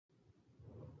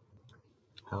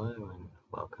Hello and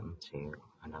welcome to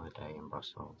another day in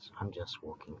Brussels. I'm just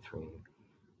walking through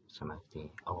some of the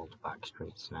old back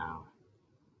streets now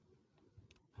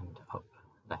and up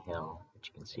the hill, which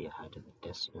you can see ahead in the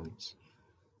distance,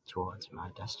 towards my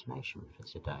destination for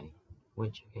today,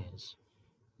 which is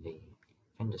the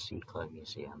Siecle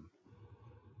Museum.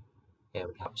 Here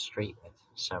we have a street with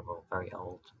several very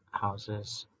old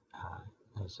houses.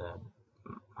 There's a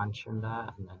mansion there,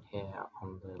 and then here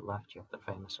on the left you have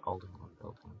the famous Old England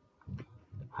building.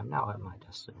 I'm now at my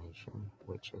destination,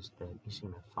 which is the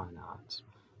Museum of Fine Arts,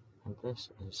 and this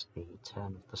is the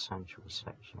turn of the century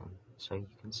section. So you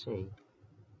can see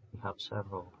we have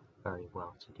several very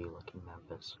well-to-do looking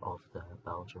members of the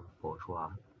Belgian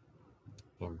bourgeois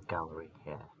in the gallery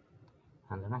here.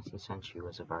 And the 19th century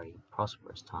was a very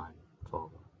prosperous time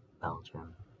for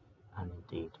Belgium and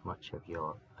indeed much of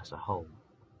Europe as a whole.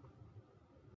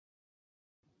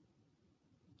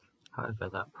 However,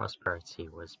 that prosperity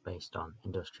was based on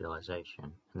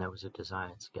industrialization, and there was a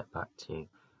desire to get back to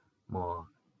more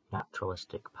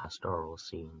naturalistic pastoral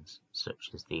scenes,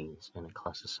 such as these, in a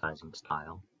classicizing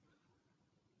style,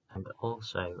 and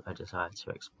also a desire to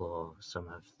explore some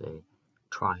of the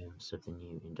triumphs of the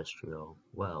new industrial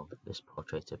world. This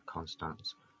portrait of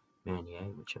Constance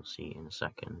Meunier, which you'll see in a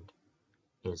second,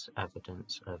 is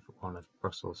evidence of one of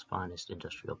Brussels' finest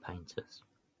industrial painters.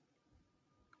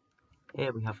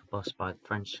 Here we have a bust by the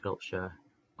French sculptor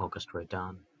Auguste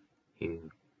Rodin, who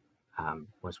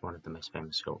was one of the most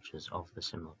famous sculptors of the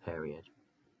similar period.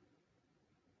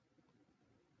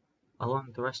 Along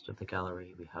the rest of the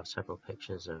gallery we have several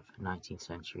pictures of 19th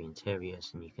century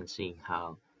interiors, and you can see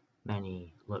how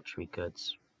many luxury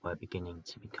goods were beginning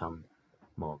to become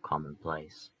more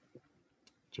commonplace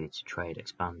due to trade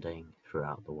expanding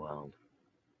throughout the world.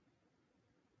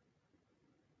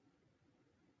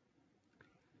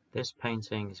 This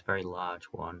painting is a very large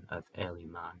one of early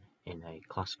man in a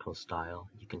classical style.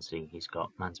 You can see he's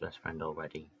got man's best friend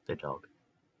already, the dog.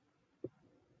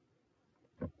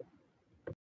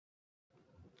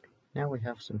 Now we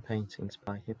have some paintings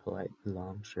by Hippolyte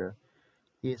Boulanger.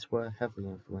 These were heavily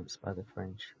influenced by the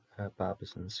French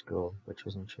Barbizon school, which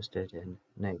was interested in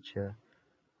nature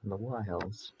and the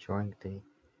wilds during the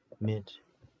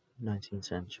mid-19th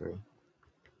century.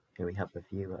 Here we have a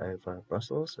view over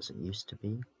Brussels as it used to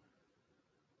be.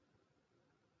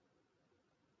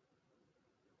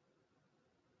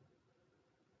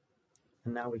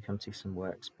 And now we come to some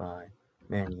works by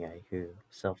Meunier, whose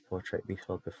self-portrait we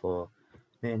saw before.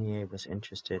 Meunier was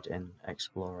interested in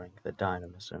exploring the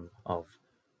dynamism of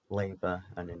labour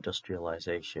and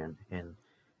industrialisation in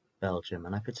Belgium,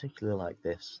 and I particularly like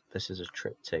this. This is a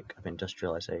triptych of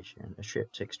industrialisation. A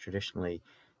triptych's traditionally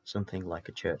something like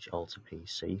a church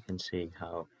altarpiece, so you can see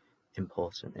how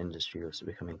important industry was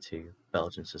becoming to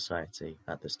Belgian society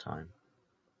at this time.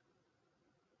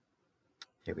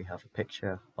 Here we have a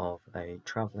picture of a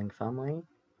travelling family,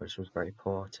 which was very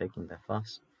poor, taking their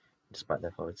fast. Despite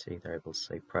their poverty, they're able to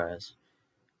say prayers.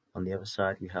 On the other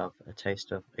side, we have a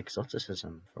taste of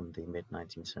exoticism from the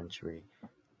mid-19th century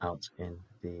out in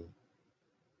the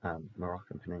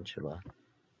Moroccan Peninsula.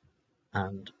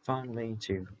 And finally,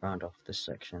 to round off this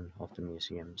section of the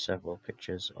museum, several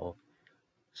pictures of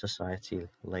society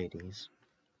ladies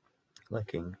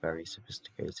looking very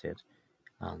sophisticated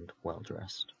and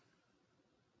well-dressed.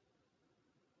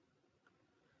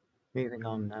 Moving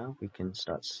on now, we can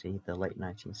start to see the late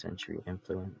 19th century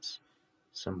influence,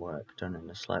 some work done in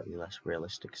a slightly less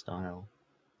realistic style,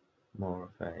 more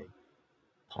of a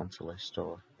pointillist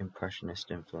or impressionist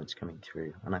influence coming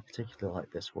through, and I particularly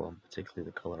like this one,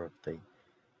 particularly the colour of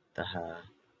the hair.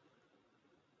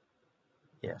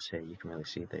 Yes, here you can really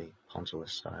see the pointillist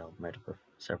style made up of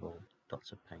several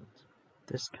dots of paint.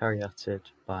 This caryatid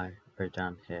by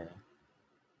Rodin here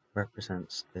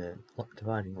represents the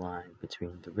dividing line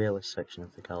between the realist section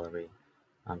of the gallery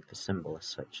and the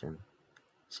symbolist section.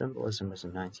 Symbolism was a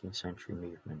 19th century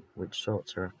movement which sought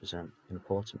to represent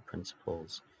important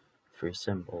principles through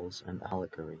symbols and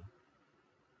allegory.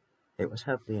 It was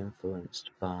heavily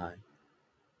influenced by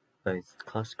both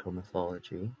classical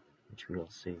mythology, which we will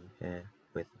see here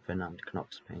with Fernand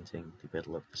Knock's painting The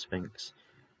Riddle of the Sphinx,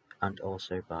 and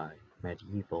also by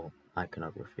medieval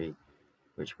iconography,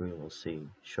 which we will see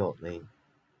shortly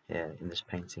here in this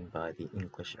painting by the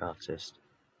English artist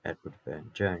Edward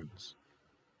Burne-Jones.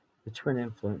 The twin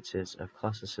influences of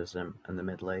classicism and the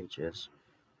Middle Ages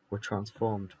were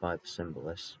transformed by the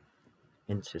symbolists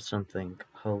into something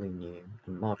wholly new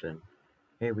and modern.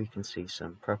 Here we can see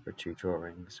some preparatory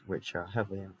drawings which are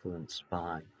heavily influenced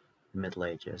by the Middle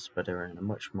Ages, but are in a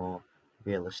much more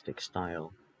realistic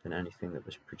style than anything that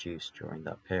was produced during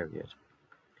that period.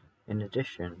 In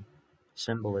addition,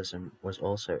 Symbolism was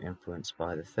also influenced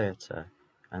by the theatre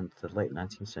and the late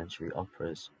 19th century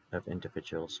operas of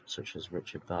individuals such as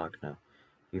Richard Wagner,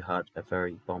 who had a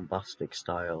very bombastic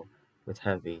style with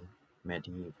heavy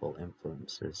medieval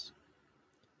influences.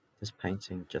 This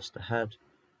painting just ahead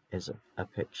is a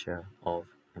picture of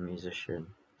a musician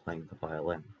playing the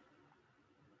violin.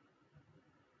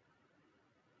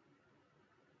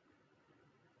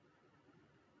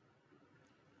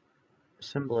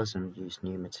 Symbolism used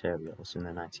new materials in the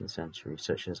 19th century,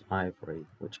 such as ivory,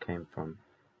 which came from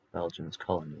Belgian's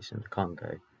colonies in the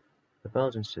Congo. The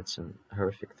Belgians did some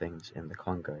horrific things in the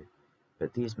Congo,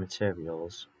 but these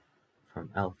materials from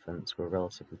elephants were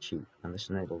relatively cheap, and this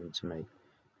enabled them to make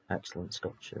excellent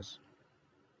sculptures.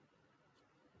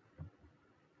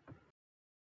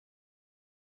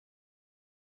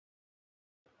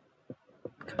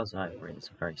 Because ivory is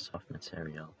a very soft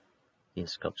material,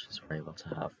 these sculptures were able to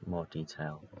have more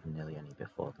detail than nearly any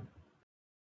before them.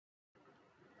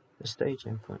 The stage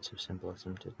influence of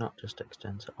symbolism did not just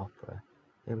extend to opera.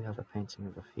 Here we have a painting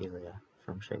of Ophelia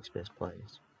from Shakespeare's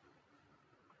plays.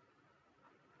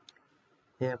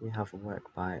 Here we have a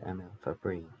work by Emile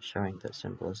Fabry showing that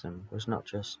symbolism was not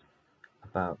just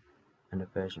about an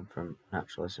aversion from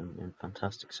naturalism in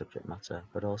fantastic subject matter,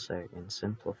 but also in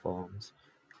simpler forms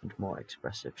and more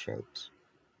expressive shapes.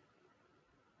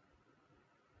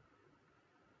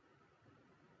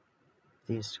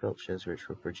 These sculptures, which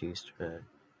were produced for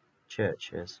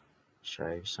churches,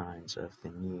 show signs of the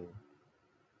new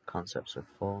concepts of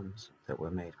forms that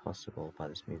were made possible by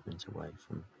this movement away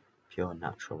from pure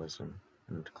naturalism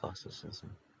and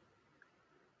classicism.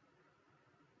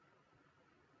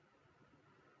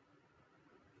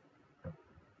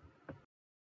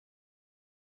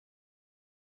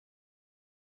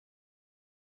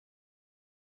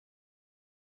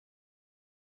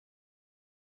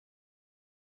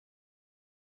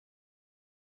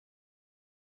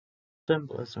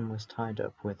 Symbolism was tied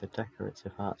up with the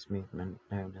decorative arts movement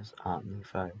known as Art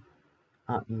Nouveau.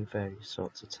 Art Nouveau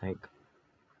sought to take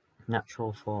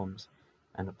natural forms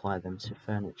and apply them to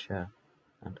furniture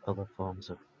and other forms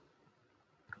of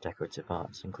decorative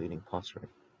arts, including pottery.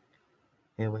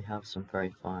 Here we have some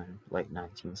very fine late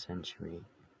 19th century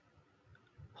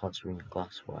pottery and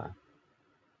glassware.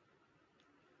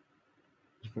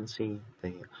 You can see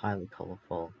the highly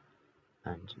colourful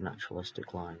and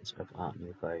naturalistic lines of Art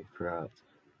Nouveau throughout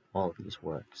all these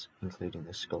works, including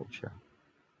this sculpture.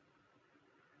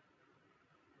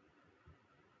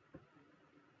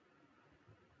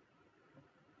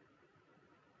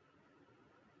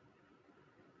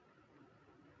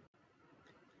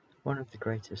 One of the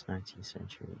greatest 19th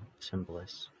century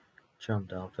symbolists, Jean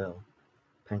Dalville,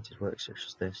 painted works such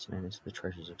as this, known as the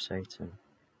Treasures of Satan.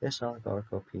 This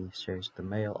allegorical piece shows the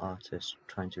male artist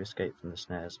trying to escape from the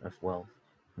snares of wealth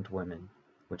and women,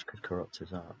 which could corrupt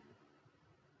his art.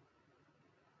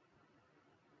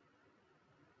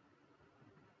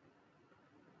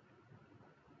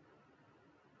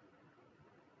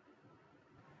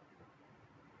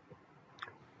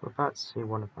 We're about to see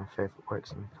one of my favourite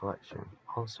works in the collection,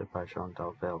 also by Jean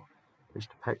Dalville, which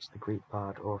depicts the Greek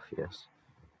bard Orpheus.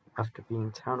 After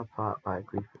being torn apart by a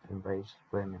group of enraged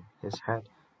women, his head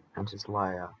and his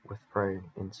lyre were thrown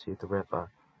into the river,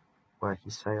 where he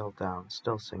sailed down,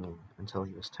 still singing, until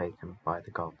he was taken by the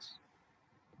gods.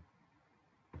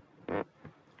 The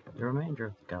remainder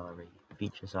of the gallery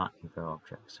features Art Nouveau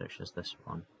objects such as this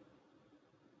one,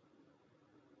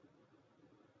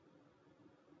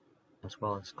 as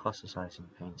well as classicizing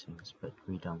paintings but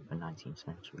redone for 19th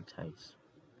century taste.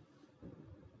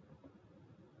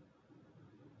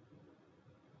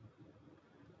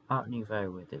 Art Nouveau,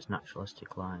 with its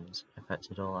naturalistic lines,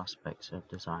 affected all aspects of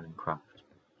design and craft.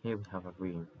 Here we have a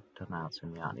room done out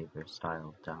in the Art Nouveau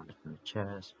style, down from the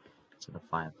chairs to the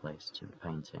fireplace to the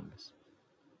paintings.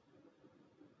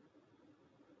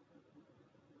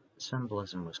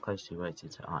 Symbolism was closely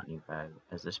related to Art Nouveau,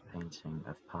 as this painting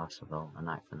of Parsifal, A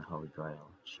Knight from the Holy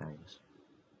Grail, shows.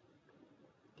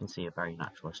 You can see a very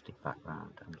naturalistic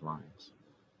background and lines.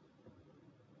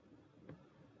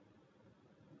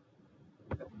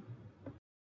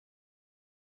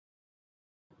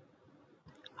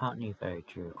 Art Nouveau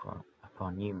drew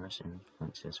upon numerous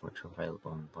influences which were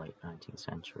available in the late 19th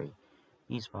century.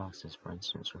 These vases, for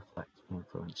instance, reflect the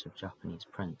influence of Japanese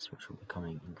prints, which were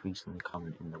becoming increasingly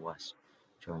common in the West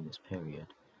during this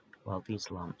period, while these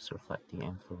lamps reflect the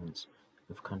influence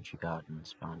of country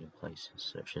gardens found in places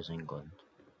such as England.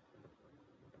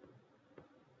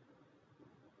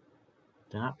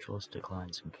 The naturalistic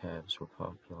lines and curves were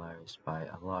popularized by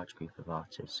a large group of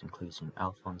artists, including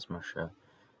Alphonse Mucha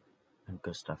and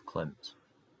Gustav Klimt,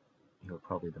 who are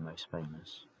probably the most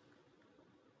famous.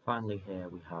 Finally, here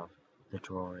we have the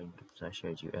drawing that I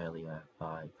showed you earlier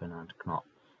by Fernand Knopf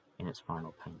in its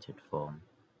final painted form.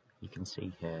 You can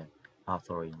see here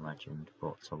Arthurian legend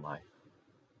brought to life.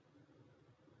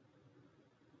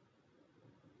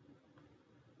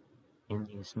 In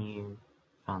these new,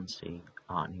 fancy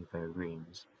Art Nouveau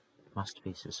rooms,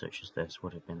 masterpieces such as this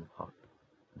would have been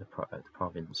the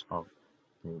province of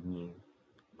the new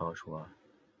bourgeois.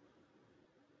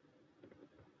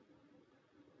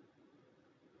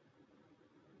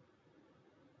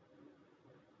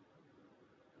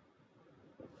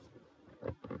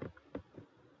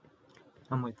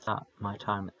 And with that, my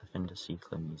time at the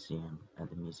Siecle Museum at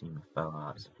the Museum of Beaux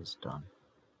Arts is done.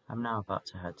 I'm now about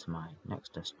to head to my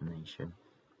next destination,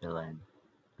 Berlin,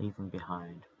 leaving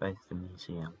behind both the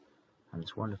museum and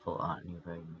this wonderful Art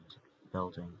Nouveau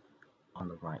building. On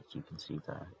the right you can see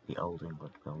there, the Old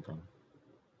England building.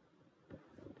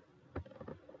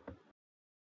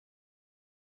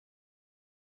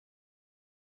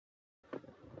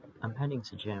 I'm heading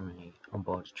to Germany on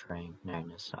board a train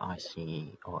known as the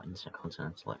ICE or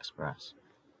Intercontinental Express.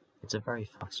 It's a very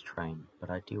fast train,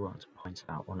 but I do want to point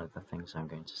out one of the things I'm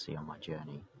going to see on my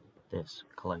journey. This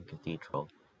Cologne Cathedral,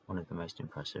 one of the most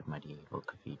impressive medieval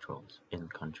cathedrals in the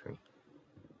country.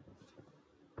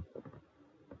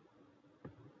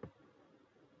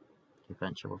 The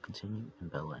adventure will continue in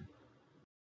Berlin.